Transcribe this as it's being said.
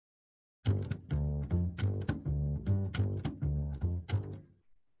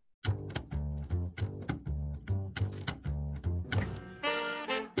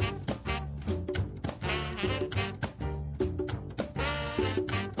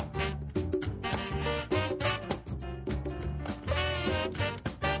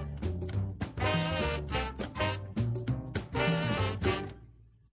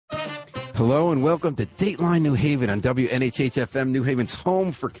Hello and welcome to Dateline New Haven on WNHH-FM, New Haven's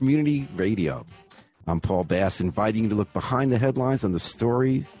home for community radio. I'm Paul Bass, inviting you to look behind the headlines on the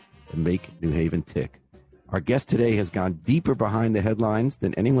stories that make New Haven tick. Our guest today has gone deeper behind the headlines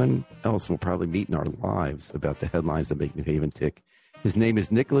than anyone else will probably meet in our lives about the headlines that make New Haven tick. His name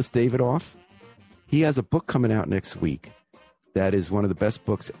is Nicholas Dawidoff. He has a book coming out next week that is one of the best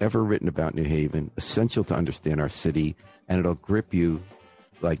books ever written about New Haven, essential to understand our city, and it'll grip you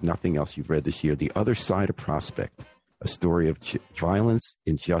like nothing else you've read this year. The Other Side of Prospect, a story of violence,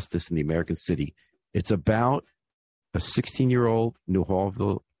 injustice in the American city. It's about a 16-year-old New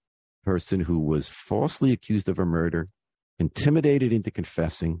Hallville person who was falsely accused of a murder, intimidated into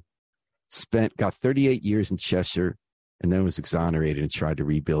confessing, got 38 years in Cheshire, and then was exonerated and tried to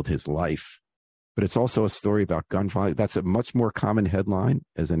rebuild his life. But it's also a story about gun violence. That's a much more common headline,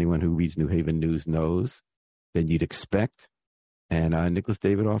 as anyone who reads New Haven News knows, than you'd expect. And Nicholas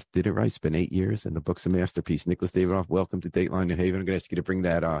Dawidoff did it right, spent 8 years, and the book's a masterpiece. Nicholas Dawidoff, welcome to Dateline New Haven. I'm going to ask you to bring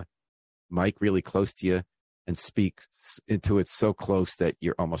that mic really close to you and speak into it so close that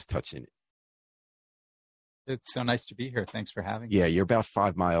you're almost touching it. It's so nice to be here. Thanks for having me. Yeah, you're about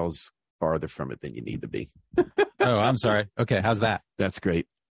 5 miles farther from it than you need to be. Oh, I'm sorry. Okay, how's that? That's great.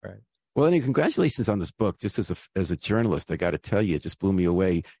 All right. Well, anyway, congratulations on this book. Just as a journalist, I got to tell you, it just blew me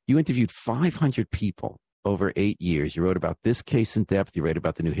away. You interviewed 500 people over 8 years. You wrote about this case in depth. You wrote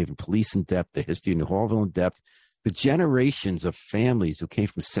about the New Haven police in depth, the history of New Hallville in depth, the generations of families who came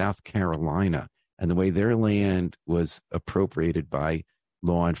from South Carolina and the way their land was appropriated by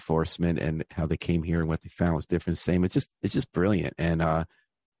law enforcement and how they came here and what they found was different. Same. It's just brilliant. And I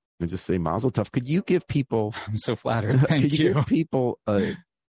just say mazel tov. Could you give people? I'm so flattered. Thank could you give people a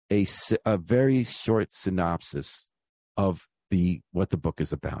very short synopsis of what the book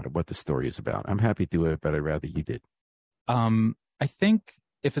is about, or what the story is about? I'm happy to do it, but I'd rather you did. I think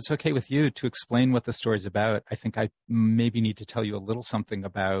if it's okay with you to explain what the story is about, I think I maybe need to tell you a little something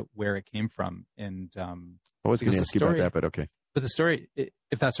about where it came from. And I was going to ask you about that, but okay. But the story,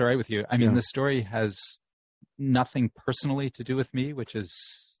 if that's all right with you, I mean, The story has nothing personally to do with me, which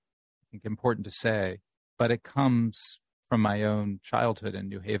is, I think, important to say, but it comes from my own childhood in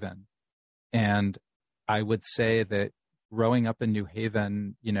New Haven. And I would say that growing up in New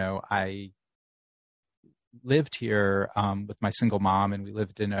Haven, I lived here with my single mom, and we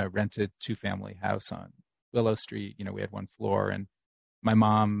lived in a rented 2-family house on Willow Street. We had 1 floor, and my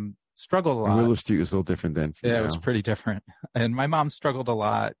mom struggled a lot. And Willow Street was a little different then. Yeah, it was pretty different. And my mom struggled a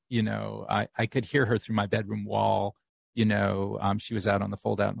lot. I could hear her through my bedroom wall. She was out on the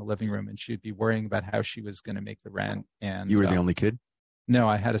fold out in the living room, and she'd be worrying about how she was going to make the rent. And you were the only kid? No,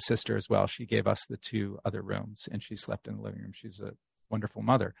 I had a sister as well. She gave us the 2 other rooms, and she slept in the living room. She's a wonderful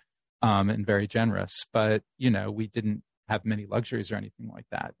mother, and very generous. But, we didn't have many luxuries or anything like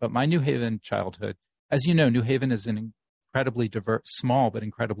that. But my New Haven childhood, as you know, New Haven is an incredibly small but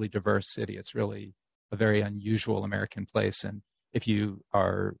incredibly diverse city. It's really a very unusual American place. And if you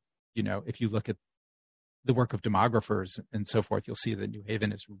are, if you look at the work of demographers and so forth, you'll see that New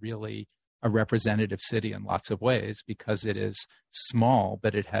Haven is really a representative city in lots of ways, because it is small,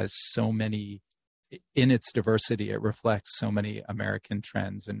 but it has so many, in its diversity, it reflects so many American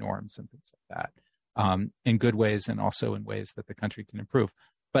trends and norms and things like that, in good ways and also in ways that the country can improve.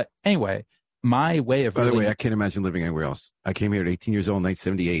 But anyway, my way of... By the way, I can't imagine living anywhere else. I came here at 18 years old in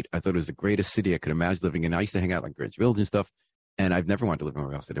 1978. I thought it was the greatest city I could imagine living in. I used to hang out like Greenwich Village and stuff, and I've never wanted to live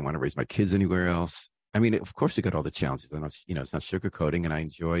anywhere else. I didn't want to raise my kids anywhere else. I mean, of course, we got all the challenges. And it's not sugarcoating, and I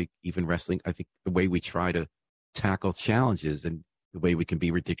enjoy even wrestling. I think the way we try to tackle challenges and the way we can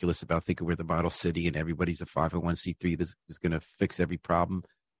be ridiculous about thinking we're the model city and everybody's a 501c3 that's going to fix every problem,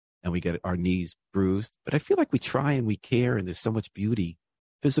 and we get our knees bruised. But I feel like we try and we care, and there's so much beauty,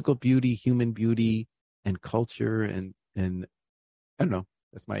 physical beauty, human beauty, and culture, and I don't know.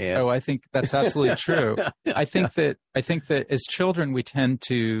 That's my ad. Oh, I think that's absolutely true. I think that as children, we tend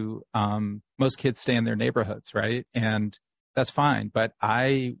to, most kids stay in their neighborhoods, right? And that's fine. But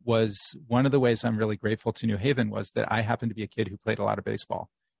one of the ways I'm really grateful to New Haven was that I happened to be a kid who played a lot of baseball.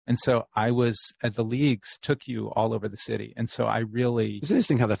 And so I was at the leagues, took you all over the city. And so I really... It's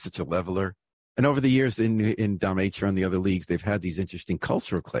interesting how that's such a leveler. And over the years in Dom H and the other leagues, they've had these interesting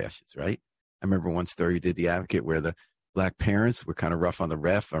cultural clashes, right? I remember one story you did, The Advocate, where the Black parents were kind of rough on the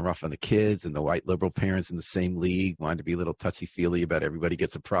ref and rough on the kids, and the white liberal parents in the same league wanted to be a little touchy-feely about everybody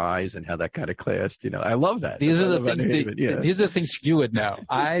gets a prize and how that kind of clashed. I love that. These are the things you would know.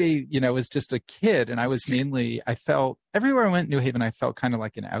 I, was just a kid, and I felt everywhere I went in New Haven, I felt kind of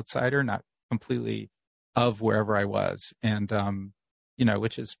like an outsider, not completely of wherever I was. And,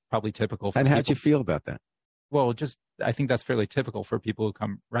 which is probably typical for And people. how'd you feel about that? well, just I think that's fairly typical for people who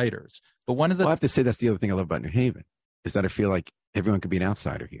become writers. But one of the Well, I have to say that's the other thing I love about New Haven is that I feel like everyone could be an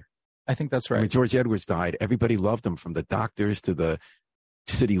outsider here. I think that's right. When George Edwards died, everybody loved him, from the doctors to the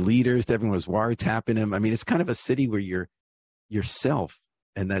city leaders. Everyone was wiretapping him. I mean, it's kind of a city where you're yourself,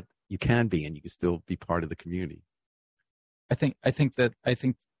 and that you can be, and you can still be part of the community. I think that's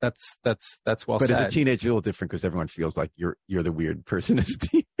well but said. As a teenager, it's a little different because everyone feels like you're the weird person as a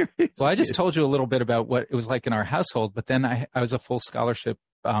teenager. Well, I just told you a little bit about what it was like in our household, but then I was a full scholarship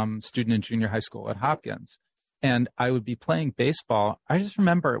student in junior high school at Hopkins, and I would be playing baseball. I just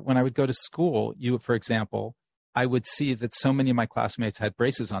remember when I would go to school, for example, I would see that so many of my classmates had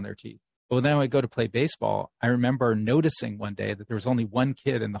braces on their teeth. But then when I go to play baseball, I remember noticing one day that there was only one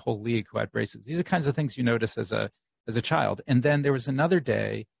kid in the whole league who had braces. These are kinds of things you notice as a child. And then there was another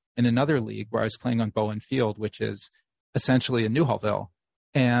day in another league where I was playing on Bowen Field, which is essentially in Newhallville.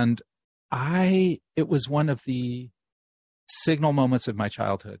 And it was one of the signal moments of my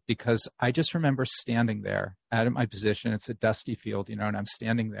childhood, because I just remember standing there out of my position. It's a dusty field, and I'm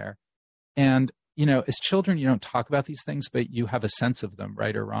standing there. And, as children, you don't talk about these things, but you have a sense of them,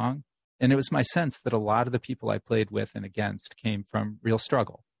 right or wrong. And it was my sense that a lot of the people I played with and against came from real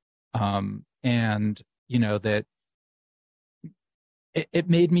struggle. And, that it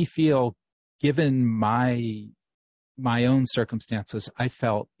made me feel, given my own circumstances, I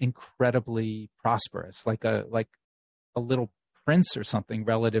felt incredibly prosperous, like a little prince or something,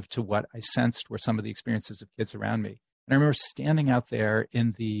 relative to what I sensed were some of the experiences of kids around me. And I remember standing out there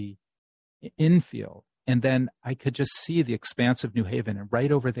in the infield, and then I could just see the expanse of New Haven, and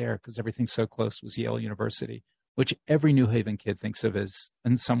right over there, because everything's so close, was Yale University, which every New Haven kid thinks of as,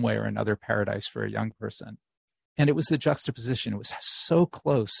 in some way or another, paradise for a young person. And it was the juxtaposition. It was so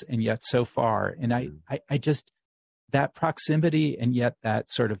close and yet so far. And I just, that proximity and yet that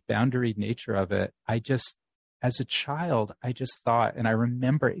sort of boundaried nature of it, as a child, I just thought, and I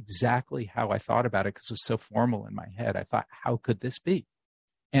remember exactly how I thought about it because it was so formal in my head. I thought, how could this be?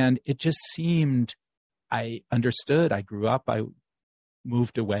 And it just seemed, I understood. I grew up, I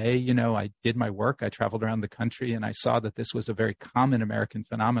moved away, I did my work, I traveled around the country, and I saw that this was a very common American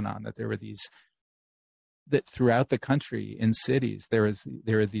phenomenon, that there were that throughout the country in cities, there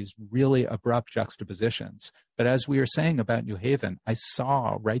are these really abrupt juxtapositions. But as we were saying about New Haven, I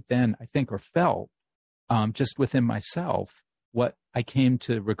saw right then, I think, or felt just within myself, what I came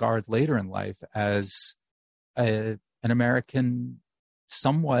to regard later in life as an American,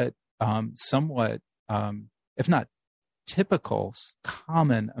 somewhat, if not typical,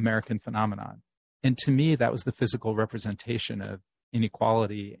 common American phenomenon. And to me, that was the physical representation of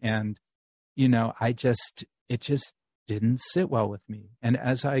inequality. And, it just didn't sit well with me. And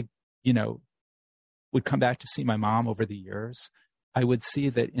as I, would come back to see my mom over the years, I would see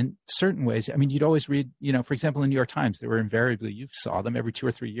that in certain ways, you'd always read, for example, in New York Times, there were invariably, you saw them every 2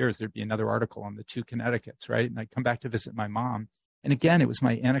 or 3 years, there'd be another article on the two Connecticuts, right? And I'd come back to visit my mom. And again, it was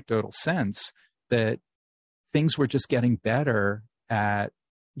my anecdotal sense that things were just getting better at,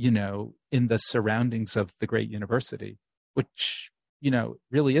 in the surroundings of the great university, which,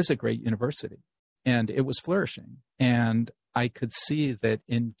 really is a great university. And it was flourishing. And I could see that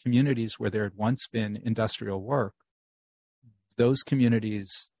in communities where there had once been industrial work, those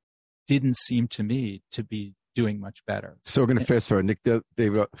communities didn't seem to me to be doing much better. So we're going to fast forward. Nick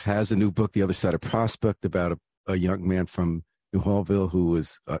Dawidoff has a new book, The Other Side of Prospect, about a young man from Newhallville who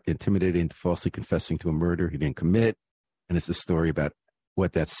was intimidated into falsely confessing to a murder he didn't commit. And it's a story about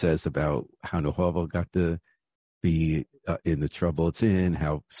what that says about how Newhallville got to be in the trouble it's in,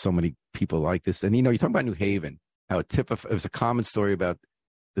 how so many people like this. And, you're talking about New Haven, how it was a common story about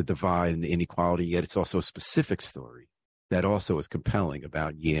the divide and the inequality, yet it's also a specific story that also is compelling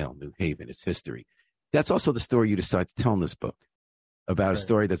about Yale, New Haven, its history. That's also the story you decide to tell in this book, about a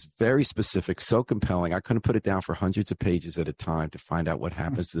story that's very specific, so compelling. I couldn't put it down for hundreds of pages at a time to find out what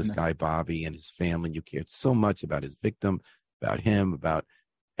happens to this guy, Bobby, and his family. You cared so much about his victim, about him,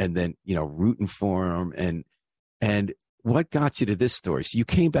 and then, rooting for him. And what got you to this story? So you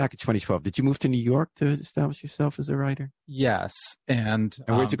came back in 2012. Did you move to New York to establish yourself as a writer? Yes. And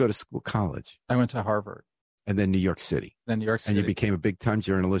where'd you go to school, college? I went to Harvard. And then New York City. And you became a big-time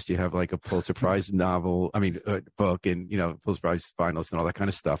journalist. You have like a Pulitzer Prize book, and, Pulitzer Prize finalist and all that kind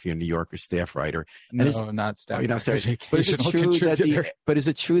of stuff. You're a New Yorker staff writer. No, not staff. You're not staff. But is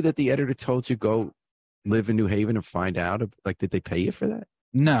it true that the editor told you go live in New Haven and find out? Like, did they pay you for that?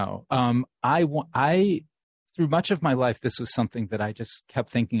 No. I through much of my life, this was something that I just kept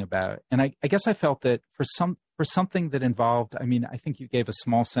thinking about. And I guess I felt that for something that involved, I think you gave a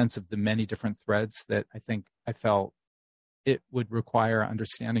small sense of the many different threads that I think I felt it would require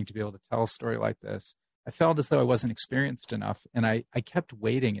understanding to be able to tell a story like this. I felt as though I wasn't experienced enough. And I kept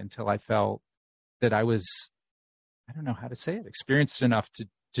waiting until I felt that I was, I don't know how to say it, experienced enough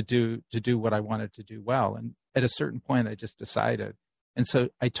to do what I wanted to do well. And at a certain point, I just decided. And so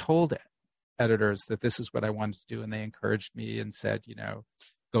I told editors that this is what I wanted to do. And they encouraged me and said,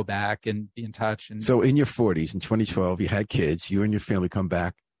 go back and be in touch. And so in your 40s, in 2012, you had kids, you and your family come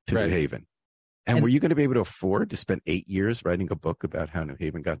back to New Haven. And were you going to be able to afford to spend 8 years writing a book about how New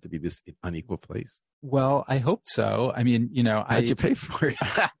Haven got to be this unequal place? Well, I hope so. I mean, how'd you pay for it?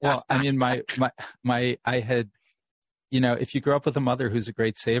 Well, I mean, I had, if you grow up with a mother who's a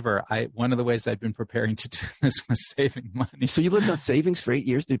great saver, one of the ways I've been preparing to do this was saving money. So you lived on savings for 8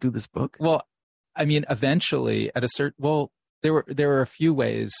 years to do this book? Well, I mean, eventually there were a few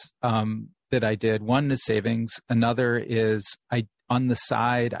ways that I did. One is savings. Another is on the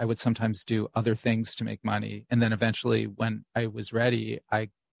side, I would sometimes do other things to make money. And then eventually when I was ready, I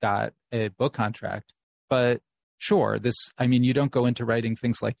got a book contract. But sure, you don't go into writing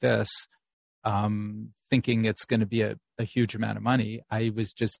things like this thinking it's going to be a huge amount of money. I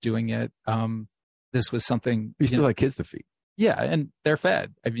was just doing it. This was something. You still had kids to feed. Yeah, and they're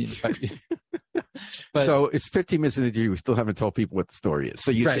fed. I mean, but so it's 15 minutes into the year. We still haven't told people what the story is.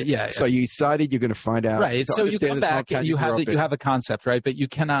 So So you decided you're going to find out. Right. So you come back and you have a concept, right? But you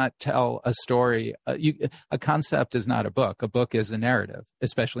cannot tell a story. A concept is not a book. A book is a narrative,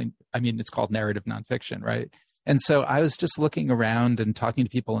 especially. I mean, it's called narrative nonfiction, right? And so I was just looking around and talking to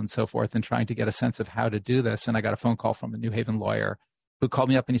people and so forth and trying to get a sense of how to do this. And I got a phone call from a New Haven lawyer who called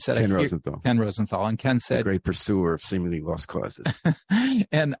me up and he said, Ken Rosenthal. And Ken said, a great pursuer of seemingly lost causes.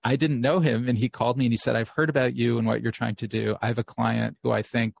 And I didn't know him. And he called me and he said, I've heard about you and what you're trying to do. I have a client who I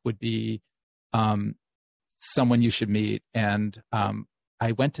think would be someone you should meet. And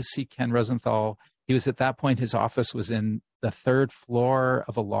I went to see Ken Rosenthal. He was at that point, his office was in the third floor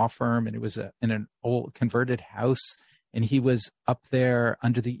of a law firm, and it was in an old converted house. And he was up there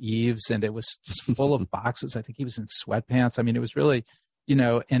under the eaves, and it was just full of boxes. I think he was in sweatpants. I mean, it was really,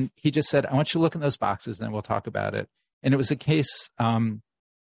 and he just said, I want you to look in those boxes, and then we'll talk about it. And it was a case that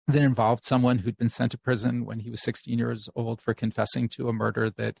involved someone who'd been sent to prison when he was 16 years old for confessing to a murder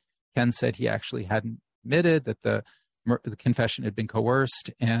that Ken said he actually hadn't admitted, that the confession had been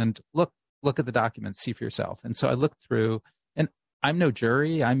coerced. And look at the documents, see for yourself. And so I looked through, and I'm no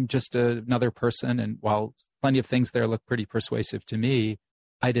jury. I'm just another person. And while plenty of things there look pretty persuasive to me,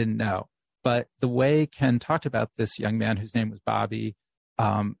 I didn't know. But the way Ken talked about this young man whose name was Bobby,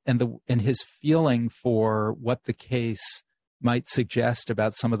 and his feeling for what the case might suggest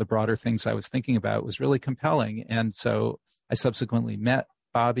about some of the broader things I was thinking about was really compelling. And so I subsequently met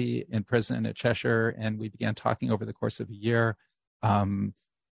Bobby in prison at Cheshire, and we began talking over the course of a year.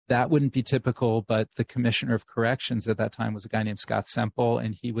 That wouldn't be typical, but the commissioner of corrections at that time was a guy named Scott Semple,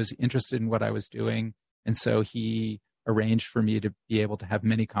 and he was interested in what I was doing. And so he arranged for me to be able to have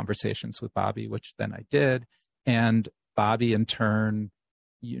many conversations with Bobby, which then I did. And Bobby, in turn,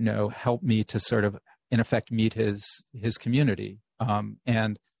 helped me to sort of, in effect, meet his community.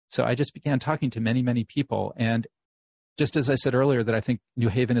 And so I just began talking to many, many people. And just as I said earlier, that I think New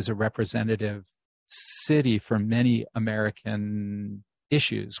Haven is a representative city for many American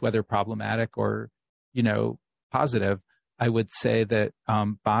issues, whether problematic or, positive, I would say that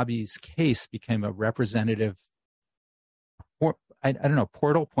Bobby's case became a representative,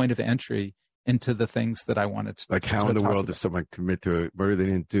 portal point of entry into the things that I wanted to. Like, how in the world does someone commit to a murder they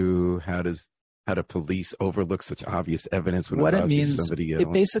didn't do? How do police overlook such obvious evidence when what it means? Somebody else?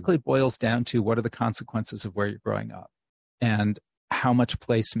 It basically boils down to what are the consequences of where you're growing up, and how much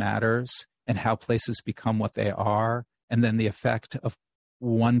place matters, and how places become what they are, and then the effect of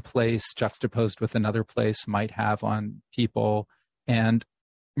one place juxtaposed with another place might have on people. And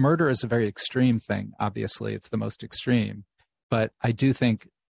murder is a very extreme thing. Obviously, it's the most extreme. But I do think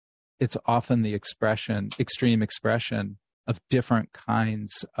it's often the extreme expression of different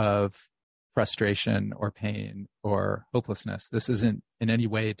kinds of frustration or pain or hopelessness. This isn't in any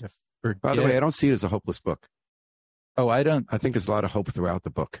way to forget. By the way, I don't see it as a hopeless book. Oh, I don't. I think there's a lot of hope throughout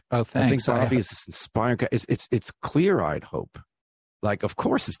the book. Oh, thanks. I think Bobby is this inspiring guy. It's clear-eyed hope. Like, of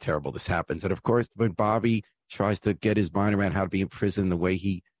course it's terrible this happens. And of course, when Bobby tries to get his mind around how to be in prison, the way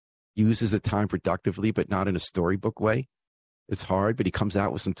he uses the time productively, but not in a storybook way, it's hard, but he comes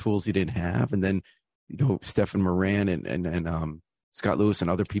out with some tools he didn't have. And then, Stephen Moran and Scott Lewis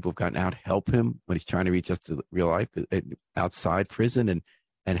and other people have gotten out to help him when he's trying to reach us to real life outside prison,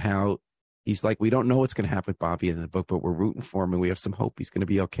 and how he's like, we don't know what's going to happen with Bobby in the book, but we're rooting for him and we have some hope he's going to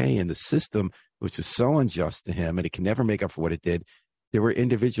be okay. And the system, which was so unjust to him and it can never make up for what it did, there were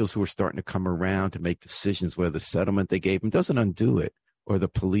individuals who were starting to come around to make decisions whether the settlement they gave him doesn't undo it or the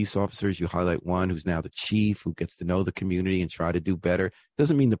police officers. You highlight one who's now the chief, who gets to know the community and try to do better.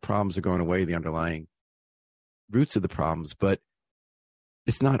 Doesn't mean the problems are going away, the underlying roots of the problems, but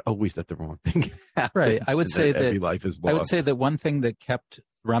it's not always that the wrong thing happens. Right. I would say that every life is lost. I would say that one thing that kept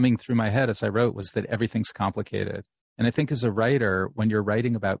rumming through my head as I wrote was that everything's complicated. And I think as a writer, when you're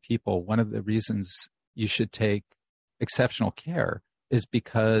writing about people, one of the reasons you should take exceptional care is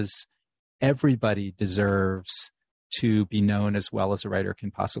because everybody deserves to be known as well as a writer can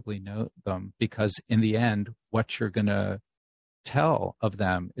possibly know them, because in the end, what you're going to tell of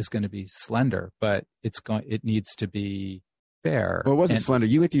them is going to be slender, but it needs to be fair. Well, it wasn't slender.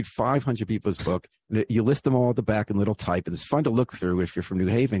 You interviewed 500 people's book. You list them all at the back in little type, and it's fun to look through if you're from New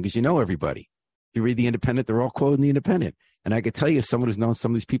Haven because you know everybody. You read the Independent, they're all quoting the Independent. And I could tell you, as someone who's known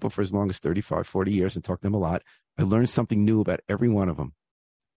some of these people for as long as 35, 40 years and talked to them a lot, I learned something new about every one of them.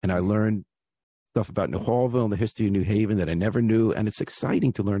 And I learned stuff about New Hallville and the history of New Haven that I never knew. And it's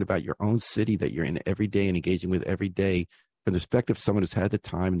exciting to learn about your own city that you're in every day and engaging with every day from the perspective of someone who's had the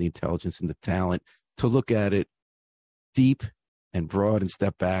time and the intelligence and the talent to look at it deep and broad and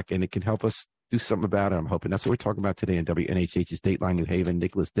step back. And it can help us do something about it, I'm hoping. That's what we're talking about today on WNHH's Dateline New Haven.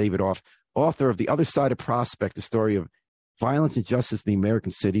 Nicholas Dawidoff, author of The Other Side of Prospect, the story of violence and justice in the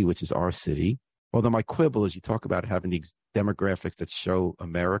American city, which is our city. Although my quibble is you talk about having these demographics that show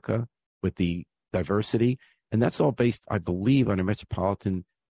America with the diversity. And that's all based, I believe, on a metropolitan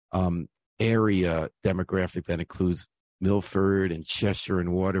area demographic that includes Milford and Cheshire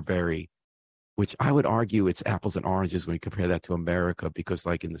and Waterbury, which I would argue it's apples and oranges when you compare that to America, because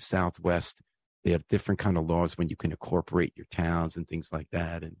like in the Southwest, they have different kind of laws when you can incorporate your towns and things like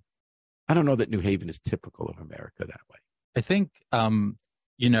that. And I don't know that New Haven is typical of America that way. I think,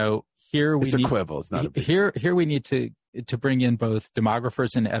 here we it's a quibble. It's not a big here we need to bring in both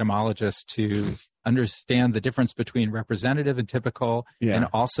demographers and etymologists to understand the difference between representative and typical, and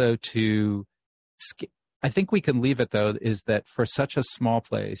also I think we can leave it, though, is that for such a small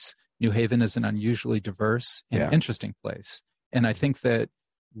place, New Haven is an unusually diverse and interesting place. And I think that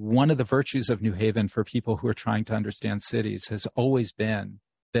one of the virtues of New Haven for people who are trying to understand cities has always been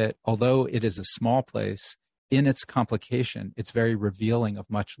that although it is a small place, in its complication, it's very revealing of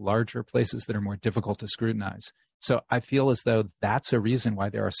much larger places that are more difficult to scrutinize. So I feel as though that's a reason why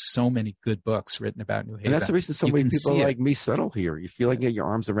there are so many good books written about New Haven. And that's the reason so many people like me settle here. You feel like you get your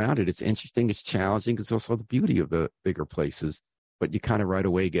arms around it. It's interesting. It's challenging. It's also the beauty of the bigger places. But you kind of right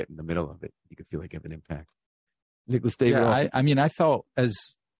away get in the middle of it. You can feel like you have an impact. Nicholas Dawidoff. I felt as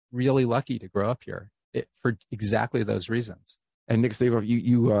really lucky to grow up here for exactly those reasons. And Nicholas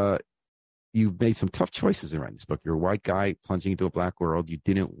Dawidoff, you made some tough choices in writing this book. You're a white guy plunging into a black world. You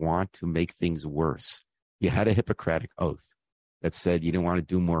didn't want to make things worse. You had a Hippocratic oath that said you didn't want to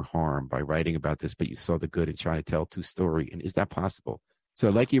do more harm by writing about this, but you saw the good in trying to tell two story. And is that possible? So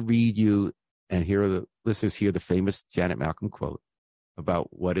I'd like you to read and hear the listeners hear the famous Janet Malcolm quote about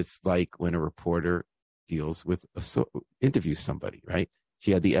what it's like when a reporter deals with interviews somebody, right?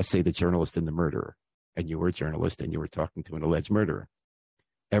 She had the essay, The Journalist and the Murderer, and you were a journalist and you were talking to an alleged murderer.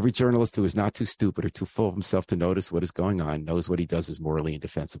 Every journalist who is not too stupid or too full of himself to notice what is going on knows what he does is morally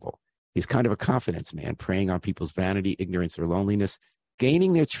indefensible. He's kind of a confidence man, preying on people's vanity, ignorance, or loneliness,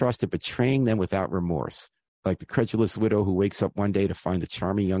 gaining their trust and betraying them without remorse, like the credulous widow who wakes up one day to find the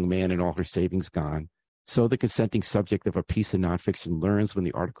charming young man and all her savings gone. So the consenting subject of a piece of nonfiction learns when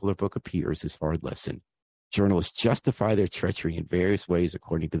the article or book appears his hard lesson. Journalists justify their treachery in various ways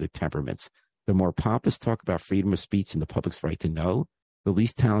according to their temperaments. The more pompous talk about freedom of speech and the public's right to know, the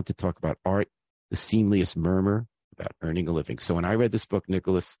least talented talk about art, the seemliest murmur about earning a living. So when I read this book,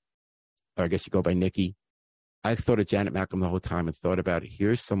 Nicholas, or I guess you go by Nikki, I thought of Janet Malcolm the whole time and thought about it.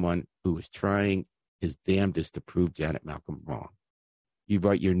 Here's someone who is trying his damnedest to prove Janet Malcolm wrong. You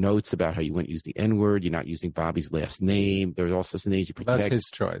write your notes about how you wouldn't use the N-word. You're not using Bobby's last name. There's all sorts of names you protect. That's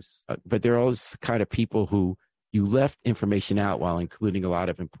his choice. But there are all this kind of people who you left information out while including a lot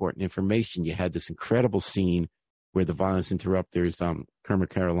of important information. You had this incredible scene where the violence interrupters, Kermit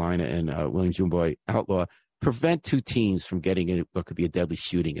Carolina and William Juneboy Outlaw, prevent two teens from getting in what could be a deadly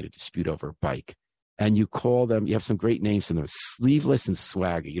shooting in a dispute over a bike. And you call them, you have some great names for them, Sleeveless and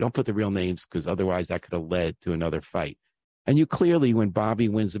Swagger. You don't put the real names because otherwise that could have led to another fight. And you clearly, when Bobby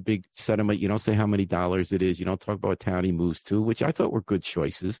wins a big settlement, you don't say how many dollars it is. You don't talk about what town he moves to, which I thought were good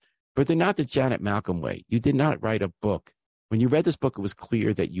choices, but they're not the Janet Malcolm way. You did not write a book. When you read this book, it was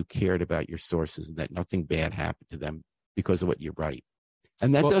clear that you cared about your sources and that nothing bad happened to them because of what you write.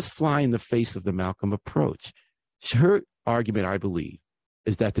 And that does fly in the face of the Malcolm approach. Her argument, I believe,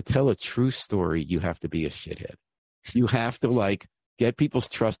 is that to tell a true story, you have to be a shithead. You have to get people's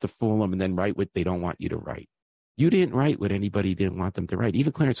trust to fool them and then write what they don't want you to write. You didn't write what anybody didn't want them to write.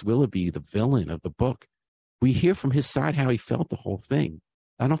 Even Clarence Willoughby, the villain of the book, we hear from his side how he felt the whole thing.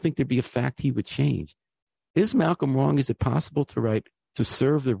 I don't think there'd be a fact he would change. Is Malcolm wrong? Is it possible to write to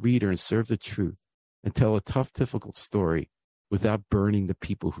serve the reader and serve the truth and tell a tough, difficult story without burning the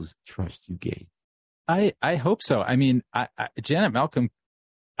people whose trust you gain? I hope so. I mean, Janet Malcolm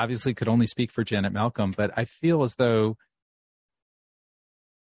obviously could only speak for Janet Malcolm, but I feel as though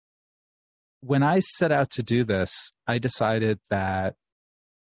when I set out to do this, I decided that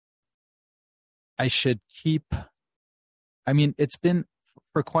I should it's been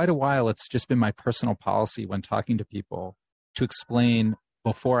for quite a while, it's just been my personal policy when talking to people to explain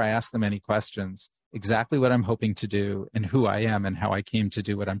before I ask them any questions exactly what I'm hoping to do and who I am and how I came to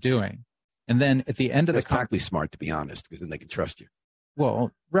do what I'm doing. And then at the end of That's tactically smart, to be honest, because then they can trust you.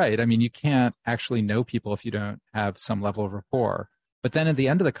 Well, right. I mean, you can't actually know people if you don't have some level of rapport. But then at the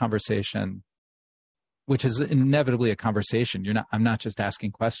end of the conversation, which is inevitably a conversation, I'm not just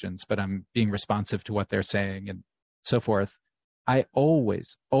asking questions, but I'm being responsive to what they're saying and so forth. I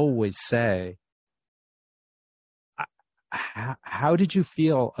always say, how did you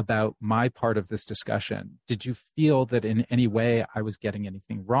feel about my part of this discussion? Did you feel that in any way I was getting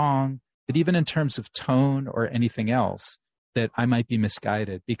anything wrong? That even in terms of tone or anything else, that I might be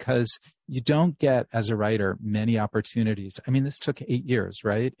misguided? Because you don't get, as a writer, many opportunities. I mean, this took 8 years,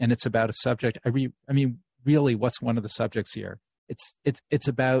 right? And it's about a subject. Really, what's one of the subjects here? It's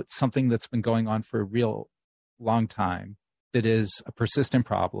about something that's been going on for a real long time, that is a persistent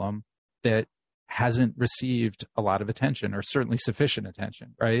problem that hasn't received a lot of attention, or certainly sufficient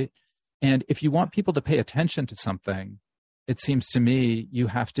attention, right? And if you want people to pay attention to something, it seems to me you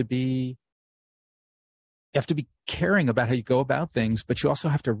have to be caring about how you go about things, but you also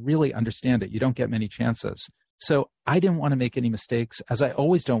have to really understand it. You don't get many chances. So I didn't want to make any mistakes, as I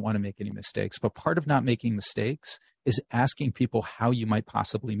always don't want to make any mistakes. But part of not making mistakes is asking people how you might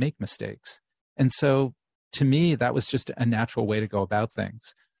possibly make mistakes. And so to me, that was just a natural way to go about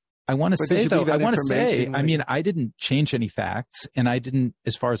things. I want to say, though, I didn't change any facts, and I didn't,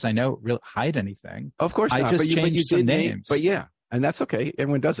 as far as I know, really hide anything. Of course not. I just changed some names. But yeah, and that's okay.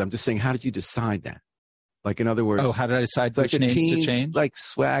 Everyone does. I'm just saying, how did you decide that? Like, in other words, how did I decide which names to change? Like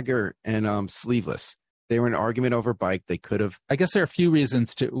Swagger and Sleeveless. They were in an argument over bike. They could have. I guess there are a few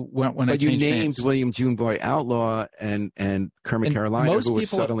reasons to when I changed names. But you named William Juneboy Outlaw and Kermit Carolina, who were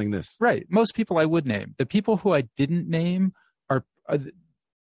settling this. Right. Most people I would name. The people who I didn't name are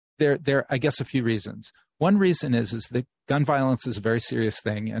there. I guess a few reasons. One reason is that gun violence is a very serious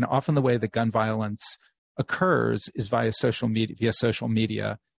thing, and often the way that gun violence occurs is via social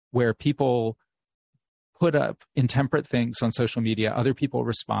media, where people put up intemperate things on social media, other people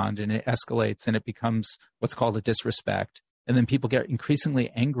respond, and it escalates, and it becomes what's called a disrespect. And then people get increasingly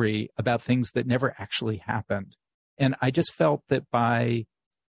angry about things that never actually happened. And I just felt that by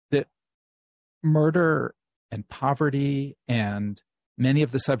the murder and poverty and many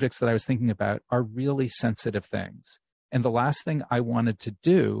of the subjects that I was thinking about are really sensitive things. And the last thing I wanted to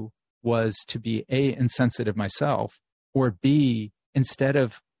do was to be A, insensitive myself, or B, instead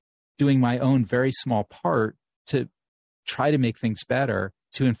of doing my own very small part to try to make things better,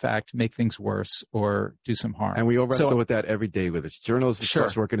 to in fact make things worse or do some harm. And we all wrestle with that every day with us. Journalism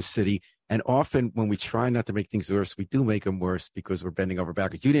starts work in a city. And often when we try not to make things worse, we do make them worse because we're bending over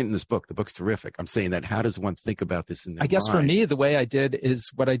backwards. You didn't in this book. The book's terrific. I'm saying that. How does one think about this in their I guess mind? For me, the way I did is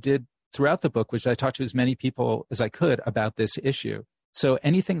what I did throughout the book, which I talked to as many people as I could about this issue. So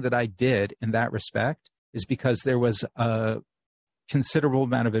anything that I did in that respect is because there was a considerable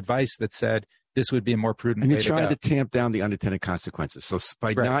amount of advice that said this would be a more prudent way to go. And you're trying to tamp down the unintended consequences. So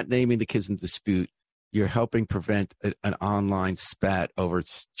by not naming the kids in dispute, you're helping prevent an online spat over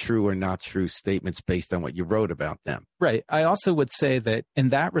true or not true statements based on what you wrote about them. Right. I also would say that in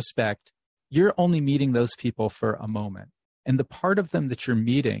that respect, you're only meeting those people for a moment. And the part of them that you're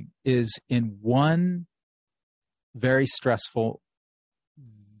meeting is in one very stressful,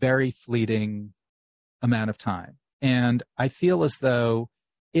 very fleeting amount of time. And I feel as though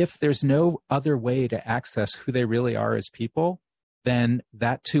if there's no other way to access who they really are as people, then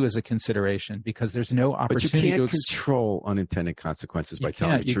that too is a consideration, because there's no opportunity. But you can't control unintended consequences by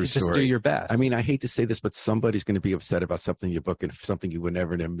telling a true story. You just do your best. I mean, I hate to say this, but somebody's going to be upset about something in your book and something you would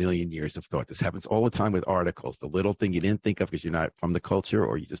never in a million years have thought. This happens all the time with articles. The little thing you didn't think of because you're not from the culture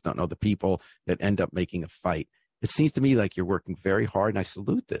or you just don't know the people that end up making a fight. It seems to me like you're working very hard, and I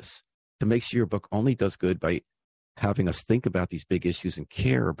salute this, to make sure your book only does good by having us think about these big issues and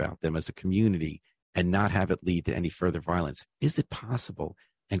care about them as a community and not have it lead to any further violence. Is it possible?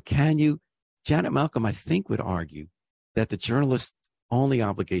 And can you? Janet Malcolm, I think, would argue that the journalists only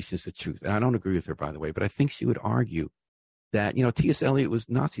obligation is the truth. And I don't agree with her, by the way, but I think she would argue that, T.S. Eliot was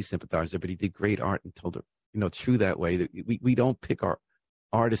Nazi sympathizer, but he did great art and told her, true that way. That we don't pick our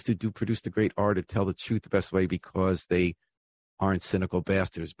artists to produce the great art and tell the truth the best way because they aren't cynical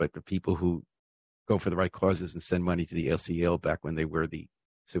bastards, but the people who go for the right causes and send money to the LCL back when they were the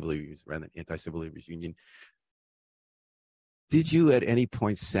civil liberties, rather than anti-civil liberties union. Did you at any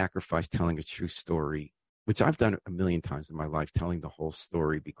point sacrifice telling a true story, which I've done a million times in my life, telling the whole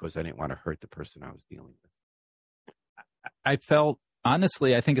story because I didn't want to hurt the person I was dealing with? I felt,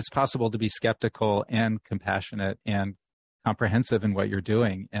 honestly, I think it's possible to be skeptical and compassionate and comprehensive in what you're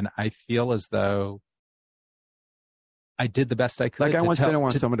doing. And I feel as though I did the best I could. Like I once didn't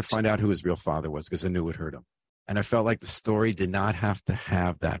want someone to find out who his real father was because I knew it would hurt him. And I felt like the story did not have to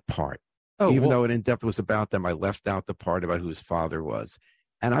have that part. Even though it in depth was about them, I left out the part about who his father was.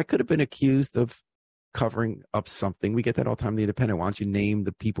 And I could have been accused of covering up something. We get that all the time in the Independent. Why don't you name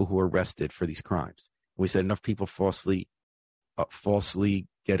the people who are arrested for these crimes? We said enough people falsely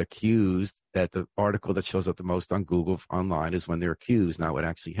get accused that the article that shows up the most on Google online is when they're accused, not what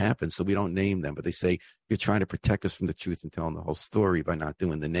actually happened. So we don't name them, but they say you're trying to protect us from the truth and telling the whole story by not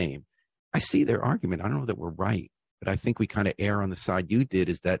doing the name. I see their argument. I don't know that we're right, but I think we kind of err on the side you did,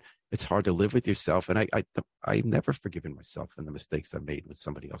 is that it's hard to live with yourself. And I've never forgiven myself for the mistakes I made with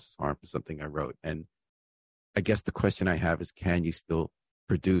somebody else's harm for something I wrote. And I guess the question I have is, can you still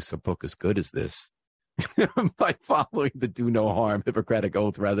produce a book as good as this by following the do no harm Hippocratic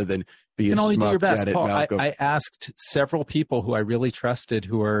oath rather than be a only do your best, Janet Paul. Malcolm? I asked several people who I really trusted,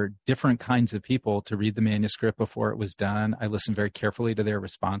 who are different kinds of people, to read the manuscript before it was done. I listened very carefully to their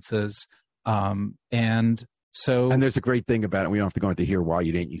responses. And there's a great thing about it. We don't have to go into here why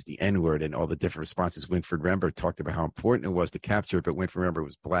you didn't use the N-word and all the different responses. Winfred Rember talked about how important it was to capture it, but Winfred Rember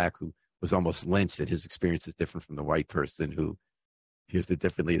was black, who was almost lynched, and his experience is different from the white person who hears it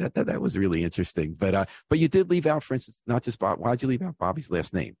differently. That was really interesting. But you did leave out, for instance, not just Bob. Why'd you leave out Bobby's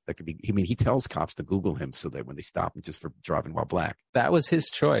last name? That could be. I mean, he tells cops to Google him so that when they stop him just for driving while black. That was his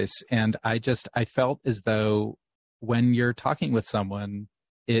choice, and I felt as though when you're talking with someone,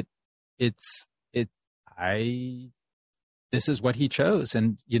 this is what he chose,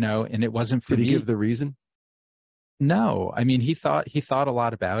 and it wasn't for me. Did he give the reason? No, I mean, he thought a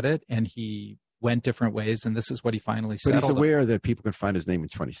lot about it, and he went different ways, and this is what he finally settled. But he's aware that people can find his name in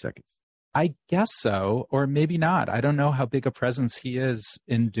 20 seconds. I guess so, or maybe not. I don't know how big a presence he is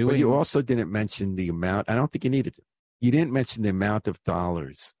in doing. But you also didn't mention the amount. I don't think you needed to. You didn't mention the amount of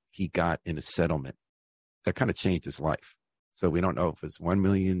dollars he got in a settlement. That kind of changed his life. So we don't know if it's 1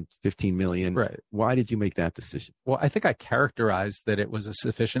 million, 15 million. Right. Why did you make that decision? Well, I think I characterized that it was a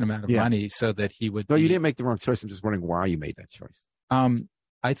sufficient amount of money so that he would. No, you didn't make the wrong choice. I'm just wondering why you made that choice.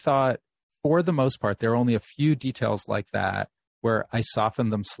 I thought, for the most part, there are only a few details like that where I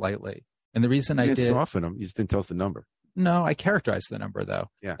softened them slightly. And the reason I didn't soften them, you just didn't tell us the number. No, I characterized the number, though.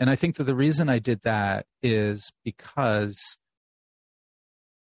 Yeah. And I think that the reason I did that is because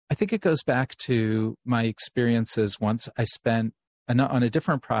I think it goes back to my experiences once I spent on a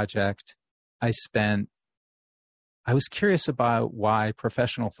different project. I was curious about why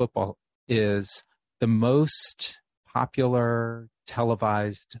professional football is the most popular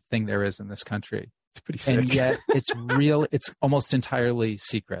televised thing there is in this country. It's pretty sick. And yet it's almost entirely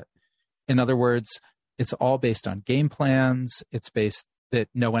secret. In other words, it's all based on game plans. It's based that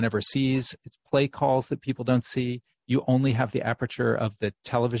no one ever sees. It's play calls that people don't see. You only have the aperture of the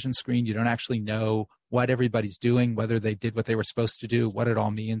television screen. You don't actually know what everybody's doing, whether they did what they were supposed to do, what it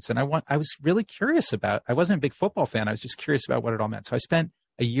all means. And I was really curious about, I wasn't a big football fan. I was just curious about what it all meant. So I spent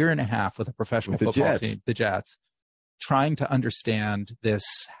a year and a half with a professional football team, the Jets, trying to understand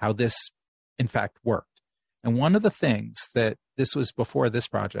how this in fact worked. And one of the things that, this was before this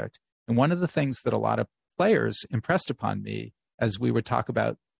project, and one of the things that a lot of players impressed upon me as we would talk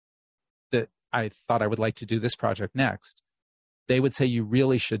about that I thought I would like to do this project next, they would say, you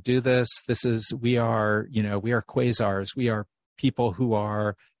really should do this. We are quasars. We are people who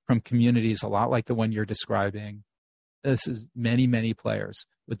are from communities a lot like the one you're describing. This is many, many players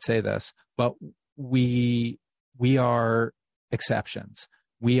would say this, but we are exceptions.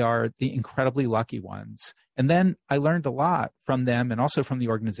 We are the incredibly lucky ones. And then I learned a lot from them and also from the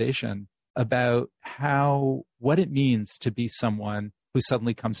organization about what it means to be someone who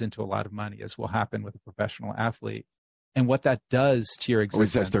suddenly comes into a lot of money, as will happen with a professional athlete, and what that does to your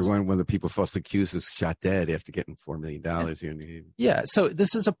existence. Always when the people falsely accused is shot dead after getting $4 million here in New Haven. Yeah. So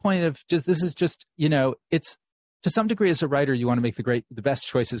this is a point of it's, to some degree, as a writer, you want to make the best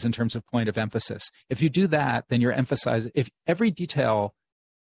choices in terms of point of emphasis. If you do that, then you're emphasizing, if every detail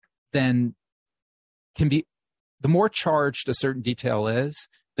then can be the more charged a certain detail is,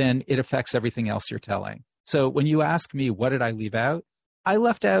 then it affects everything else you're telling. So when you ask me, what did I leave out? I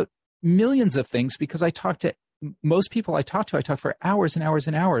left out millions of things because I talked to most people I talk for hours and hours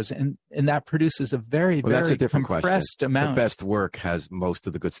and hours. And that produces a very, that's very a different compressed question. amount. The best work has most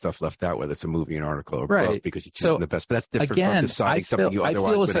of the good stuff left out, whether it's a movie, an article, or a book, because you're choosing the best. But that's different from deciding something you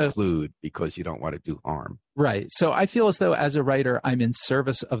otherwise would include because you don't want to do harm. Right. So I feel as though as a writer, I'm in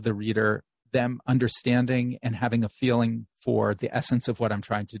service of the reader, them understanding and having a feeling for the essence of what I'm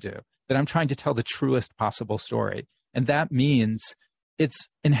trying to do, that I'm trying to tell the truest possible story. And that means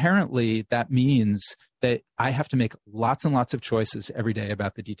that means that I have to make lots and lots of choices every day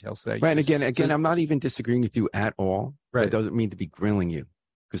about the details that I use. Right. And again, I'm not even disagreeing with you at all. So right. It doesn't mean to be grilling you,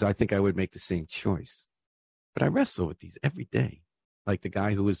 because I think I would make the same choice. But I wrestle with these every day. Like the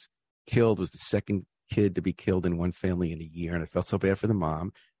guy who was killed was the second kid to be killed in one family in a year. And I felt so bad for the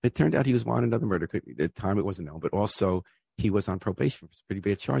mom. It turned out he was wanted another murder. At the time it wasn't known, but also he was on probation for pretty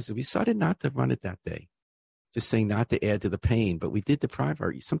bad charges. So we decided not to run it that day. Just saying not to add to the pain, but we did deprive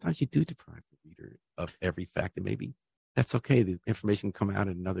sometimes you do deprive the reader of every fact, and maybe that's okay. The information can come out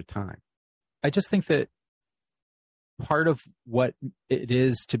at another time. I just think that part of what it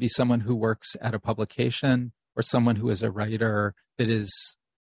is to be someone who works at a publication or someone who is a writer that is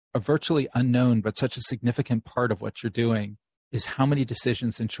a virtually unknown, but such a significant part of what you're doing is how many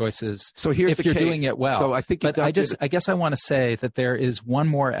decisions and choices. So here's if you're doing it well. So I think, but I guess I want to say that there is one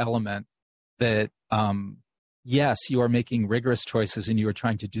more element that, yes, you are making rigorous choices and you are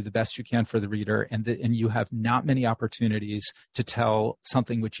trying to do the best you can for the reader, and you have not many opportunities to tell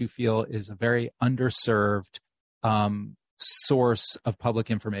something which you feel is a very underserved source of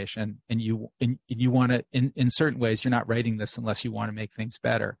public information. And you want to, in certain ways, you're not writing this unless you want to make things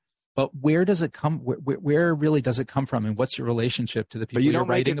better. But where does it come? Where really does it come from? And what's your relationship to the people you're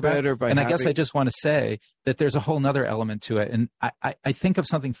writing about? And I guess I just want to say that there's a whole nother element to it. And I think of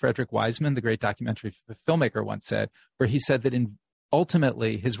something Frederick Wiseman, the great documentary filmmaker, once said, where he said that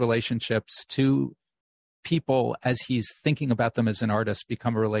ultimately his relationships to people as he's thinking about them as an artist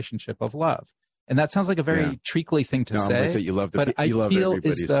become a relationship of love. And that sounds like a very treacly thing to say. But I feel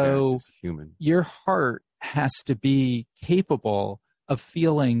as though your heart has to be capable of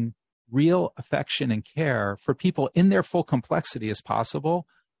feeling real affection and care for people in their full complexity as possible.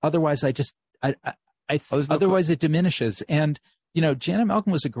 Otherwise, otherwise it diminishes. And, Janet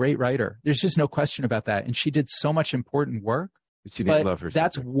Malcolm was a great writer. There's just no question about that. And she did so much important work. She didn't love herself.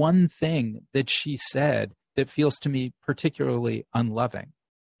 That's one thing that she said that feels to me particularly unloving.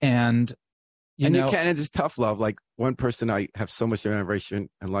 And, it's tough love. Like one person I have so much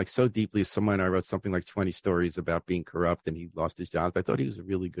admiration and like so deeply is someone I wrote something like 20 stories about being corrupt and he lost his job. But I thought he was a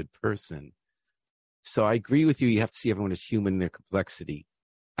really good person. So I agree with you. You have to see everyone as human in their complexity.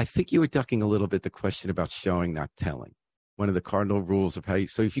 I think you were ducking a little bit the question about showing, not telling. One of the cardinal rules of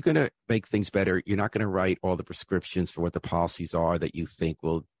so if you're going to make things better, you're not going to write all the prescriptions for what the policies are that you think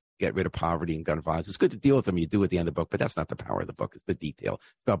will get rid of poverty and gun violence. It's good to deal with them. You do at the end of the book, but that's not the power of the book. It's the detail.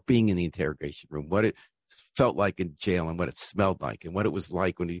 It's about being in the interrogation room, what it felt like in jail and what it smelled like and what it was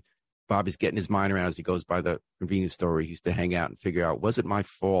like when Bobby's getting his mind around as he goes by the convenience store where he used to hang out and figure out, was it my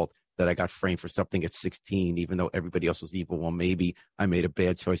fault that I got framed for something at 16, even though everybody else was evil? Well, maybe I made a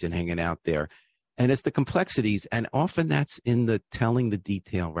bad choice in hanging out there. And it's the complexities. And often that's in the telling the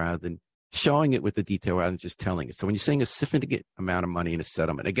detail rather than showing it with the detail rather than just telling it. So when you're saying a significant amount of money in a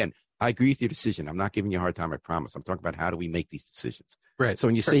settlement, again, I agree with your decision. I'm not giving you a hard time, I promise. I'm talking about how do we make these decisions. Right. So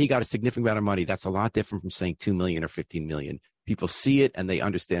when you say he got a significant amount of money, that's a lot different from saying 2 million or 15 million. People see it and they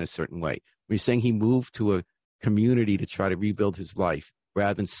understand a certain way. When you're saying he moved to a community to try to rebuild his life,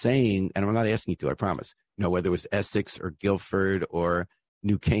 rather than saying, and I'm not asking you to, I promise, whether it was Essex or Guilford or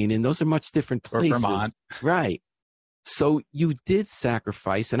New Canaan, those are much different places. Or Vermont. Right. So you did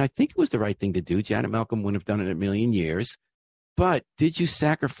sacrifice, and I think it was the right thing to do. Janet Malcolm wouldn't have done it in a million years. But did you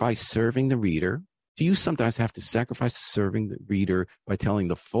sacrifice serving the reader? Do you sometimes have to sacrifice serving the reader by telling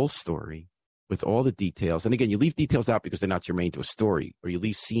the full story with all the details? And again, you leave details out because they're not germane to a story, or you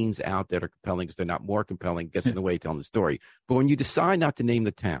leave scenes out that are compelling because they're not more compelling, gets in the way of telling the story. But when you decide not to name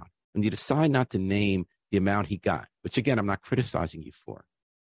the town, when you decide not to name the amount he got, which again, I'm not criticizing you for,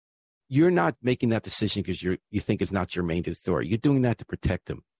 you're not making that decision because you think it's not germane to the story. You're doing that to protect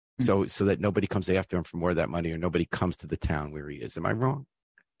him, so that nobody comes after him for more of that money or nobody comes to the town where he is. Am I wrong?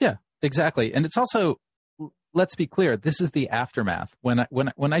 Yeah, exactly. And it's also, let's be clear, this is the aftermath.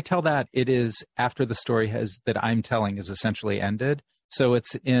 When I tell that, it is after the story that I'm telling is essentially ended. So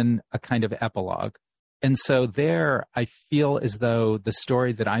it's in a kind of epilogue. And so there, I feel as though the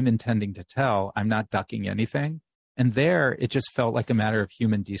story that I'm intending to tell, I'm not ducking anything. And there, it just felt like a matter of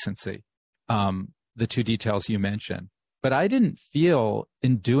human decency. the two details you mentioned. But I didn't feel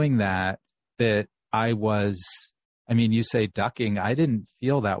in doing that I was, I mean, you say ducking. I didn't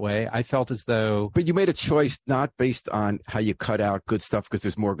feel that way. I felt as though. But you made a choice not based on how you cut out good stuff because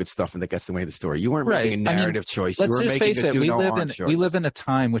there's more good stuff and that gets in the way of the story. You weren't making a narrative choice. Let's just face it. We We live in a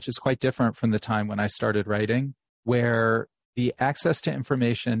time which is quite different from the time when I started writing, where the access to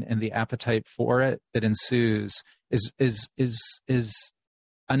information and the appetite for it that ensues is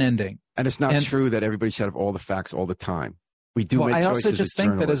unending. And it's not true that everybody should have all the facts all the time. We do make choices. I also just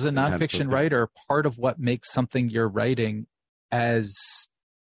think that as a nonfiction writer, part of what makes something you're writing as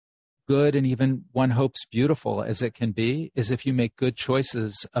good and even one hopes beautiful as it can be is if you make good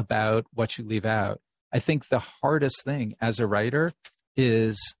choices about what you leave out. I think the hardest thing as a writer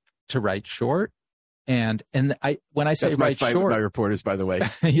is to write short. And when I say that's write fight short, with my reporters, by the way,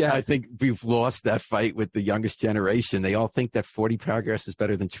 yeah, I think we've lost that fight with the youngest generation. They all think that 40 paragraphs is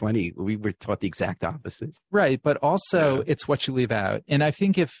better than 20. We were taught the exact opposite. Right. But also it's what you leave out. And I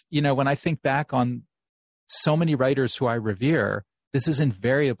think when I think back on so many writers who I revere, this is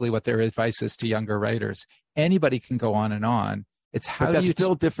invariably what their advice is to younger writers. Anybody can go on and on. It's how but that's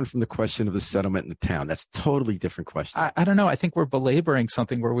still different from the question of the settlement in the town. That's a totally different question. I don't know. I think we're belaboring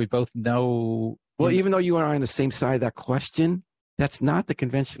something where we both know. Well, even though you and I are on the same side of that question, that's not the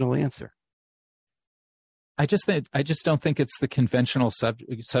conventional answer. I just don't think it's the conventional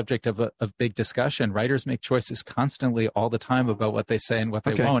subject of big discussion. Writers make choices constantly all the time about what they say and what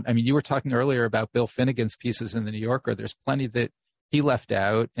they won't. I mean, you were talking earlier about Bill Finnegan's pieces in the New Yorker. There's plenty that he left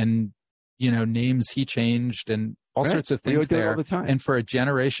out and, names he changed and all sorts of things there. All the time. And for a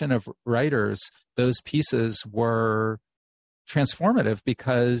generation of writers, those pieces were transformative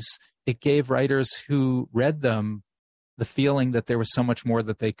because it gave writers who read them the feeling that there was so much more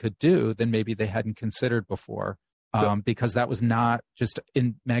that they could do than maybe they hadn't considered before. Because that was not just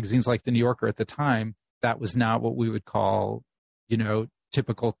in magazines like the New Yorker at the time. That was not what we would call,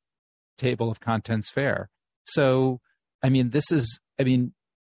 typical table of contents fare. So, I mean,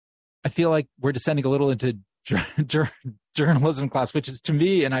 I feel like we're descending a little into journalism class, which is to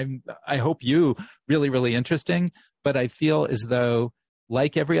me, and I hope you, really, really interesting. But I feel as though,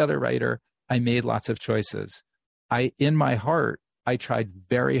 like every other writer, I made lots of choices. In my heart, I tried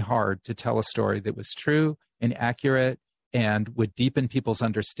very hard to tell a story that was true and accurate and would deepen people's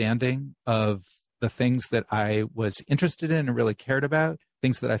understanding of the things that I was interested in and really cared about,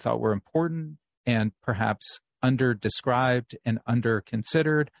 things that I thought were important and perhaps under-described and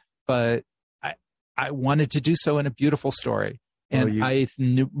under-considered. But I wanted to do so in a beautiful story. And I'm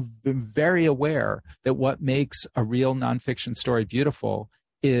very aware that what makes a real nonfiction story beautiful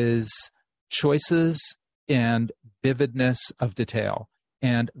is choices and vividness of detail.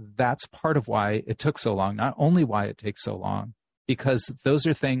 And that's part of why it took so long, not only why it takes so long, because those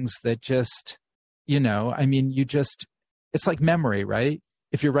are things that just, it's like memory, right?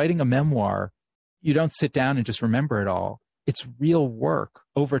 If you're writing a memoir, you don't sit down and just remember it all. It's real work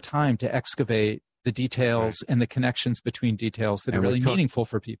over time to excavate the details and the connections between details that are really meaningful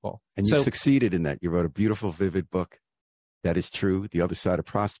for people. And you succeeded in that. You wrote a beautiful, vivid book that is true. The Other Side of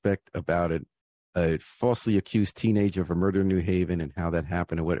Prospect, about a falsely accused teenager of a murder in New Haven and how that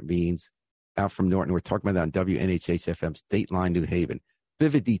happened and what it means. Out from Norton. We're talking about that on WNHH-FM's Dateline New Haven.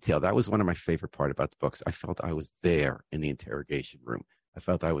 Vivid detail. That was one of my favorite part about the books. I felt I was there in the interrogation room. I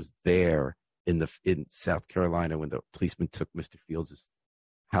felt I was there in South Carolina when the policeman took Mr. Fields'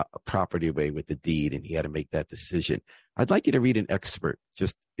 property away with the deed, and he had to make that decision. I'd like you to read an excerpt,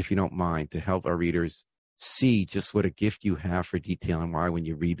 just if you don't mind, to help our readers see just what a gift you have for detail and why when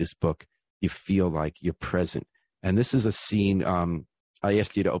you read this book, you feel like you're present. And this is a scene, I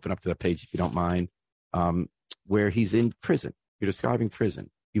asked you to open up to the page if you don't mind, where he's in prison. You're describing prison.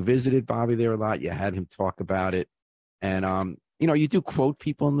 You visited Bobby there a lot. You had him talk about it. And, you do quote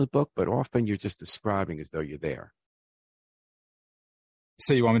people in the book, but often you're just describing as though you're there.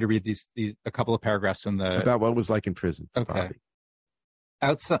 So you want me to read these a couple of paragraphs from about what it was like in prison for Bobby.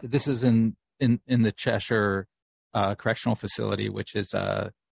 Outside, this is in the Cheshire Correctional Facility, which is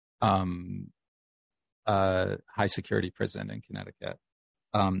a high security prison in Connecticut.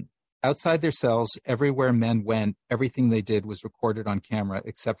 Outside their cells, everywhere men went, everything they did was recorded on camera,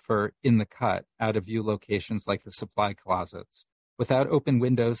 except for in the cut, out of view locations like the supply closets. Without open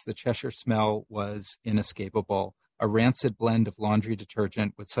windows, the Cheshire smell was inescapable, a rancid blend of laundry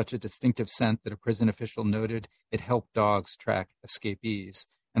detergent with such a distinctive scent that a prison official noted it helped dogs track escapees,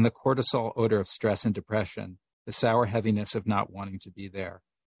 and the cortisol odor of stress and depression, the sour heaviness of not wanting to be there.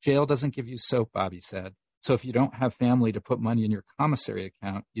 Jail doesn't give you soap, Bobby said. So if you don't have family to put money in your commissary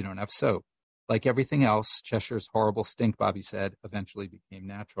account, you don't have soap. Like everything else, Cheshire's horrible stink, Bobby said, eventually became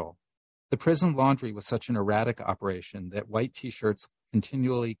natural. The prison laundry was such an erratic operation that white T-shirts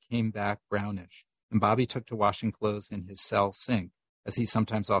continually came back brownish, and Bobby took to washing clothes in his cell sink, as he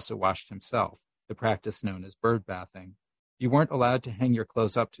sometimes also washed himself, the practice known as bird bathing. You weren't allowed to hang your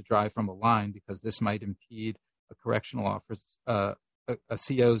clothes up to dry from a line because this might impede a correctional officer's, a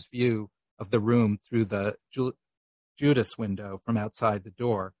CO's view of the room through the Judas window from outside the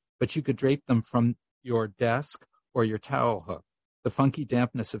door, but you could drape them from your desk or your towel hook. The funky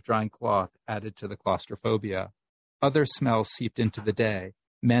dampness of drying cloth added to the claustrophobia. Other smells seeped into the day.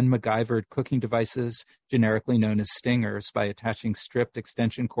 Men MacGyvered cooking devices, generically known as stingers, by attaching stripped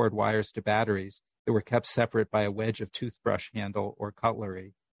extension cord wires to batteries that were kept separate by a wedge of toothbrush handle or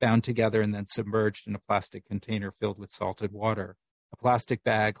cutlery, bound together and then submerged in a plastic container filled with salted water. A plastic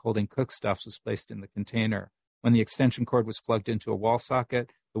bag holding cookstuffs was placed in the container. When the extension cord was plugged into a wall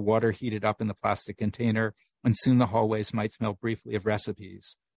socket, the water heated up in the plastic container, and soon the hallways might smell briefly of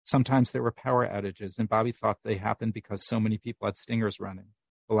recipes. Sometimes there were power outages, and Bobby thought they happened because so many people had stingers running.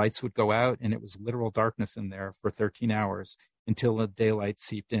 The lights would go out, and it was literal darkness in there for 13 hours until the daylight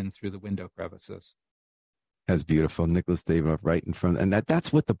seeped in through the window crevices. That's beautiful. Nicholas Dawidoff right in front. And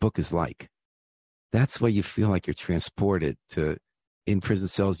that's what the book is like. That's where you feel like you're transported to in prison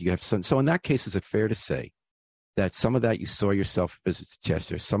cells. You have some. So in that case, is it fair to say that some of that you saw yourself visit to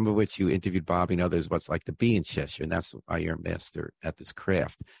Cheshire, some of which you interviewed Bobby and others, what's like to be in Cheshire, and that's why you're a master at this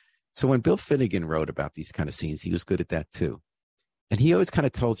craft. So when Bill Finnegan wrote about these kind of scenes, he was good at that too. And he always kind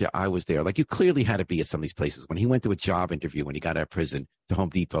of told you, I was there. Like you clearly had to be at some of these places. When he went to a job interview, when he got out of prison to Home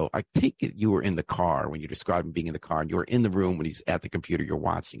Depot, I take it you were in the car when you described him being in the car, and you were in the room when he's at the computer, you're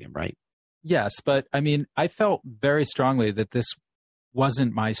watching him, right? Yes, but I mean, I felt very strongly that this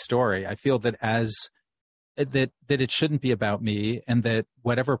wasn't my story. I feel that that it shouldn't be about me, and that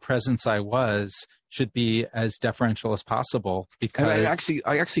whatever presence I was should be as deferential as possible. Because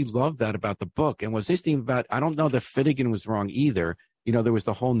I actually love that about the book. And what's interesting about, I don't know that Finnegan was wrong either. You know, there was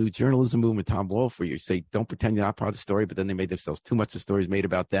the whole new journalism movement, Tom Wolfe, where you say, don't pretend you're not part of the story, but then they made themselves too much of stories made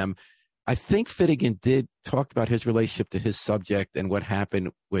about them. I think Finnegan did talk about his relationship to his subject and what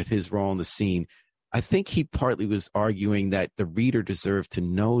happened with his role in the scene. I think he partly was arguing that the reader deserved to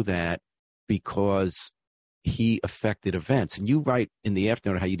know that because he affected events. And you write in the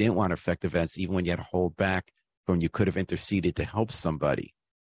afternote how you didn't want to affect events, even when you had to hold back from when you could have interceded to help somebody.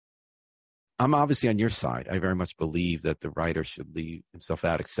 I'm obviously on your side. I very much believe that the writer should leave himself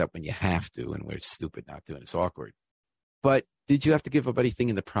out except when you have to, and we're stupid not to, and it's awkward. But did you have to give up anything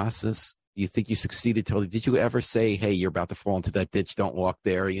in the process? Do you think you succeeded totally? Did you ever say, hey, you're about to fall into that ditch, don't walk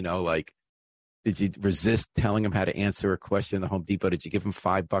there? You know, like, did you resist telling him how to answer a question in the Home Depot? Did you give him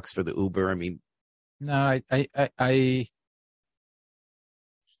 $5 for the Uber? I mean, no, I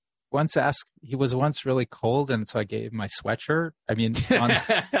once asked, he was once really cold, and so I gave him my sweatshirt. I mean,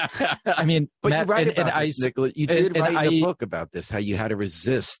 but Matt, you write about this, Nicholas. You did write in the book about this, how you had to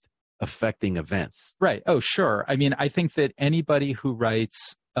resist affecting events. Right. Oh, sure. I mean, I think that anybody who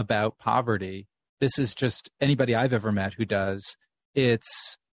writes about poverty, this is just anybody I've ever met who does,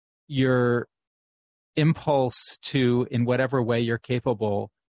 it's your impulse to, in whatever way you're capable,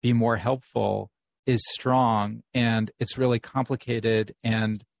 be more helpful is strong, and it's really complicated.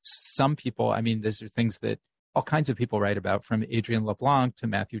 And some people, I mean, these are things that all kinds of people write about, from Adrian LeBlanc to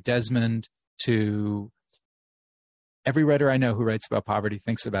Matthew Desmond to every writer I know who writes about poverty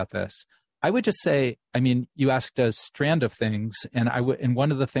thinks about this. I would just say, I mean, you asked a strand of things, and and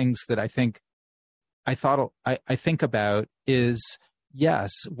one of the things that I think about is,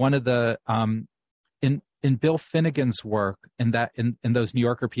 yes, one of the in Bill Finnegan's work, in those New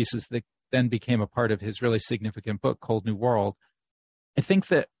Yorker pieces that then became a part of his really significant book, Cold New World, I think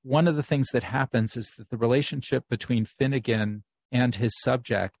that one of the things that happens is that the relationship between Finnegan and his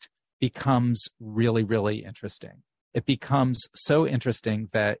subject becomes really, really interesting. It becomes so interesting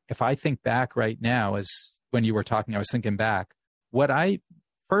that if I think back right now, as when you were talking, I was thinking back, what I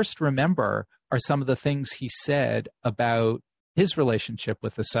first remember are some of the things he said about his relationship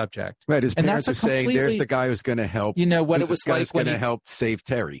with the subject. Right, his parents are saying, there's the guy who's going to help. You know, what it was like when going to help save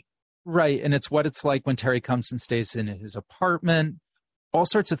Terry. Right, and it's what it's like when Terry comes and stays in his apartment, all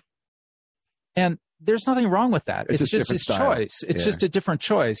sorts of, and there's nothing wrong with that. It's just his choice. It's just a different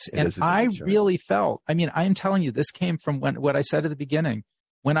choice. And I really felt, I mean, I am telling you, this came from what I said at the beginning.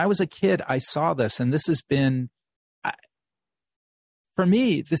 When I was a kid, I saw this, and this has been, for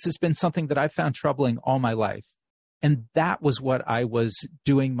me, this has been something that I found troubling all my life. And that was what I was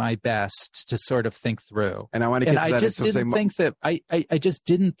doing my best to sort of think through. And I want to get to that. And I just didn't think that, I just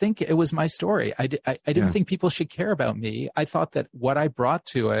didn't think it was my story. I didn't think people should care about me. I thought that what I brought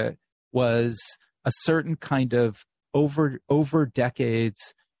to it was a certain kind of over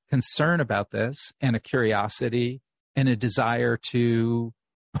decades concern about this and a curiosity and a desire to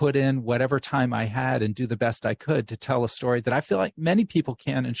put in whatever time I had and do the best I could to tell a story that I feel like many people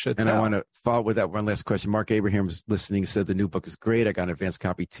can and should tell. And I want to follow with that one last question. Mark Abraham was listening, said the new book is great. I got an advanced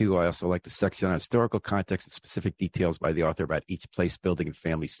copy too. I also like the section on historical context and specific details by the author about each place, building, and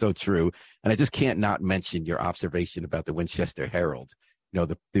family. So true. And I just can't not mention your observation about the Winchester Herald. You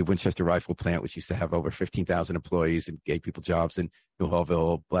know, the Winchester rifle plant, which used to have over 15,000 employees and gave people jobs in New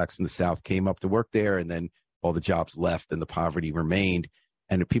Hallville. Blacks from the South came up to work there, and then all the jobs left and the poverty remained.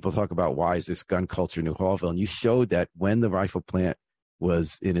 And people talk about why is this gun culture in New Hallville? And you showed that when the rifle plant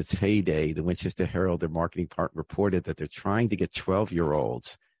was in its heyday, the Winchester Herald, their marketing partner, reported that they're trying to get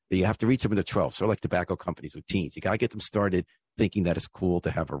 12-year-olds. That you have to reach them in the 12, sort of like tobacco companies with teens. You got to get them started thinking that it's cool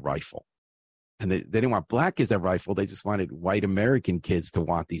to have a rifle. And they didn't want black kids to have rifle. They just wanted white American kids to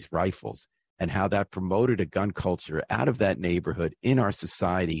want these rifles, and how that promoted a gun culture out of that neighborhood in our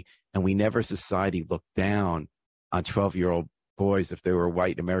society. And we never, society, looked down on 12-year-old boys if they were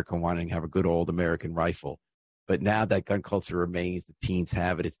white American wanting to have a good old American rifle. But now that gun culture remains, the teens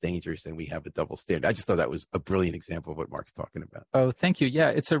have it, it's dangerous, and we have a double standard. I just thought that was a brilliant example of what Mark's talking about. Oh, thank you. Yeah,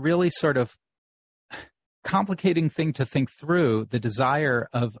 it's a really sort of complicating thing to think through, the desire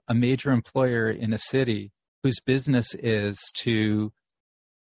of a major employer in a city whose business is to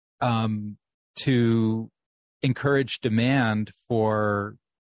encourage demand for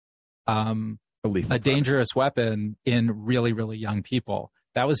a dangerous weapon in really, really young people.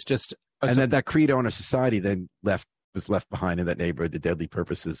 That was just... And then that credo in our society then was left behind in that neighborhood, the deadly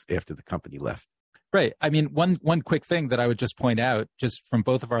purposes, after the company left. Right. I mean, one quick thing that I would just point out, just from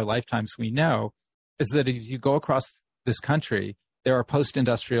both of our lifetimes, we know, is that if you go across this country, there are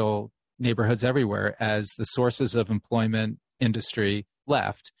post-industrial neighborhoods everywhere as the sources of employment industry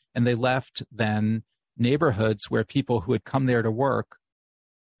left. And they left then neighborhoods where people who had come there to work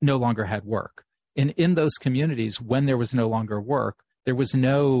no longer had work. And in those communities, when there was no longer work, there was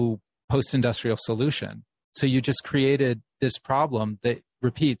no post-industrial solution. So you just created this problem that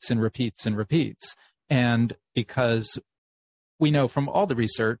repeats and repeats and repeats. And because we know from all the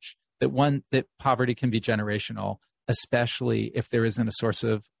research that poverty can be generational, especially if there isn't a source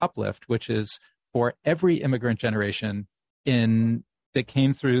of uplift, which is for every immigrant generation that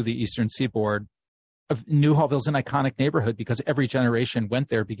came through the Eastern Seaboard. New Hallville's an iconic neighborhood because every generation went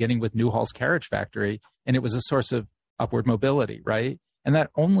there, beginning with Newhall's Carriage Factory, and it was a source of upward mobility, right? And that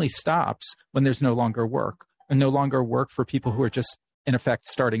only stops when there's no longer work, and no longer work for people who are just, in effect,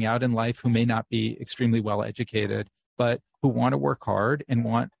 starting out in life, who may not be extremely well educated, but who want to work hard and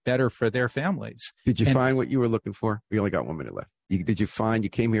want better for their families. Did you find what you were looking for? We only got 1 minute left. Did you find, you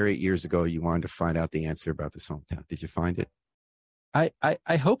came here 8 years ago, you wanted to find out the answer about this hometown. Did you find it?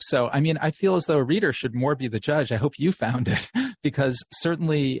 I hope so. I mean, I feel as though a reader should more be the judge. I hope you found it, because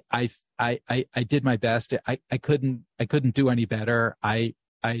certainly I did my best. I couldn't do any better. I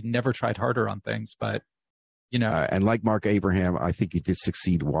never tried harder on things, but you know. And like Mark Abraham, I think you did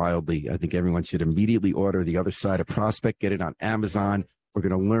succeed wildly. I think everyone should immediately order The Other Side of Prospect, get it on Amazon. We're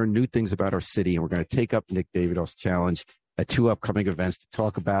going to learn new things about our city, and we're going to take up Nick Dawidoff's challenge at 2 upcoming events to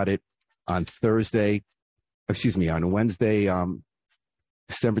talk about it on Wednesday,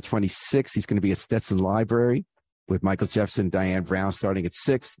 December 26th. He's going to be at Stetson Library with Michael Jefferson and Diane Brown starting at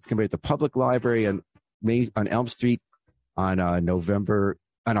 6. It's going to be at the Public Library on Elm Street on October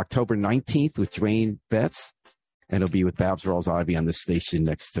 19th with Dwayne Betts. And it'll be with Babs Rawls-Ivy on the station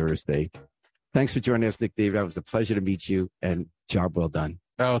next Thursday. Thanks for joining us, Nick David. It was a pleasure to meet you, and job well done.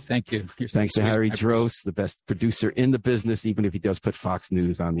 Oh, thank you. Thanks to Harry Drost, the best producer in the business, even if he does put Fox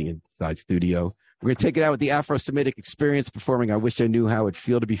News on the inside studio. We're going to take it out with the Afro-Semitic Experience performing I Wish I Knew How It'd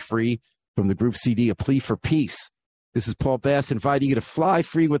Feel to Be Free from the group CD, A Plea for Peace. This is Paul Bass inviting you to fly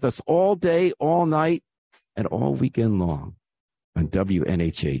free with us all day, all night, and all weekend long on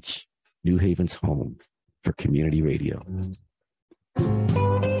WNHH, New Haven's home for community radio.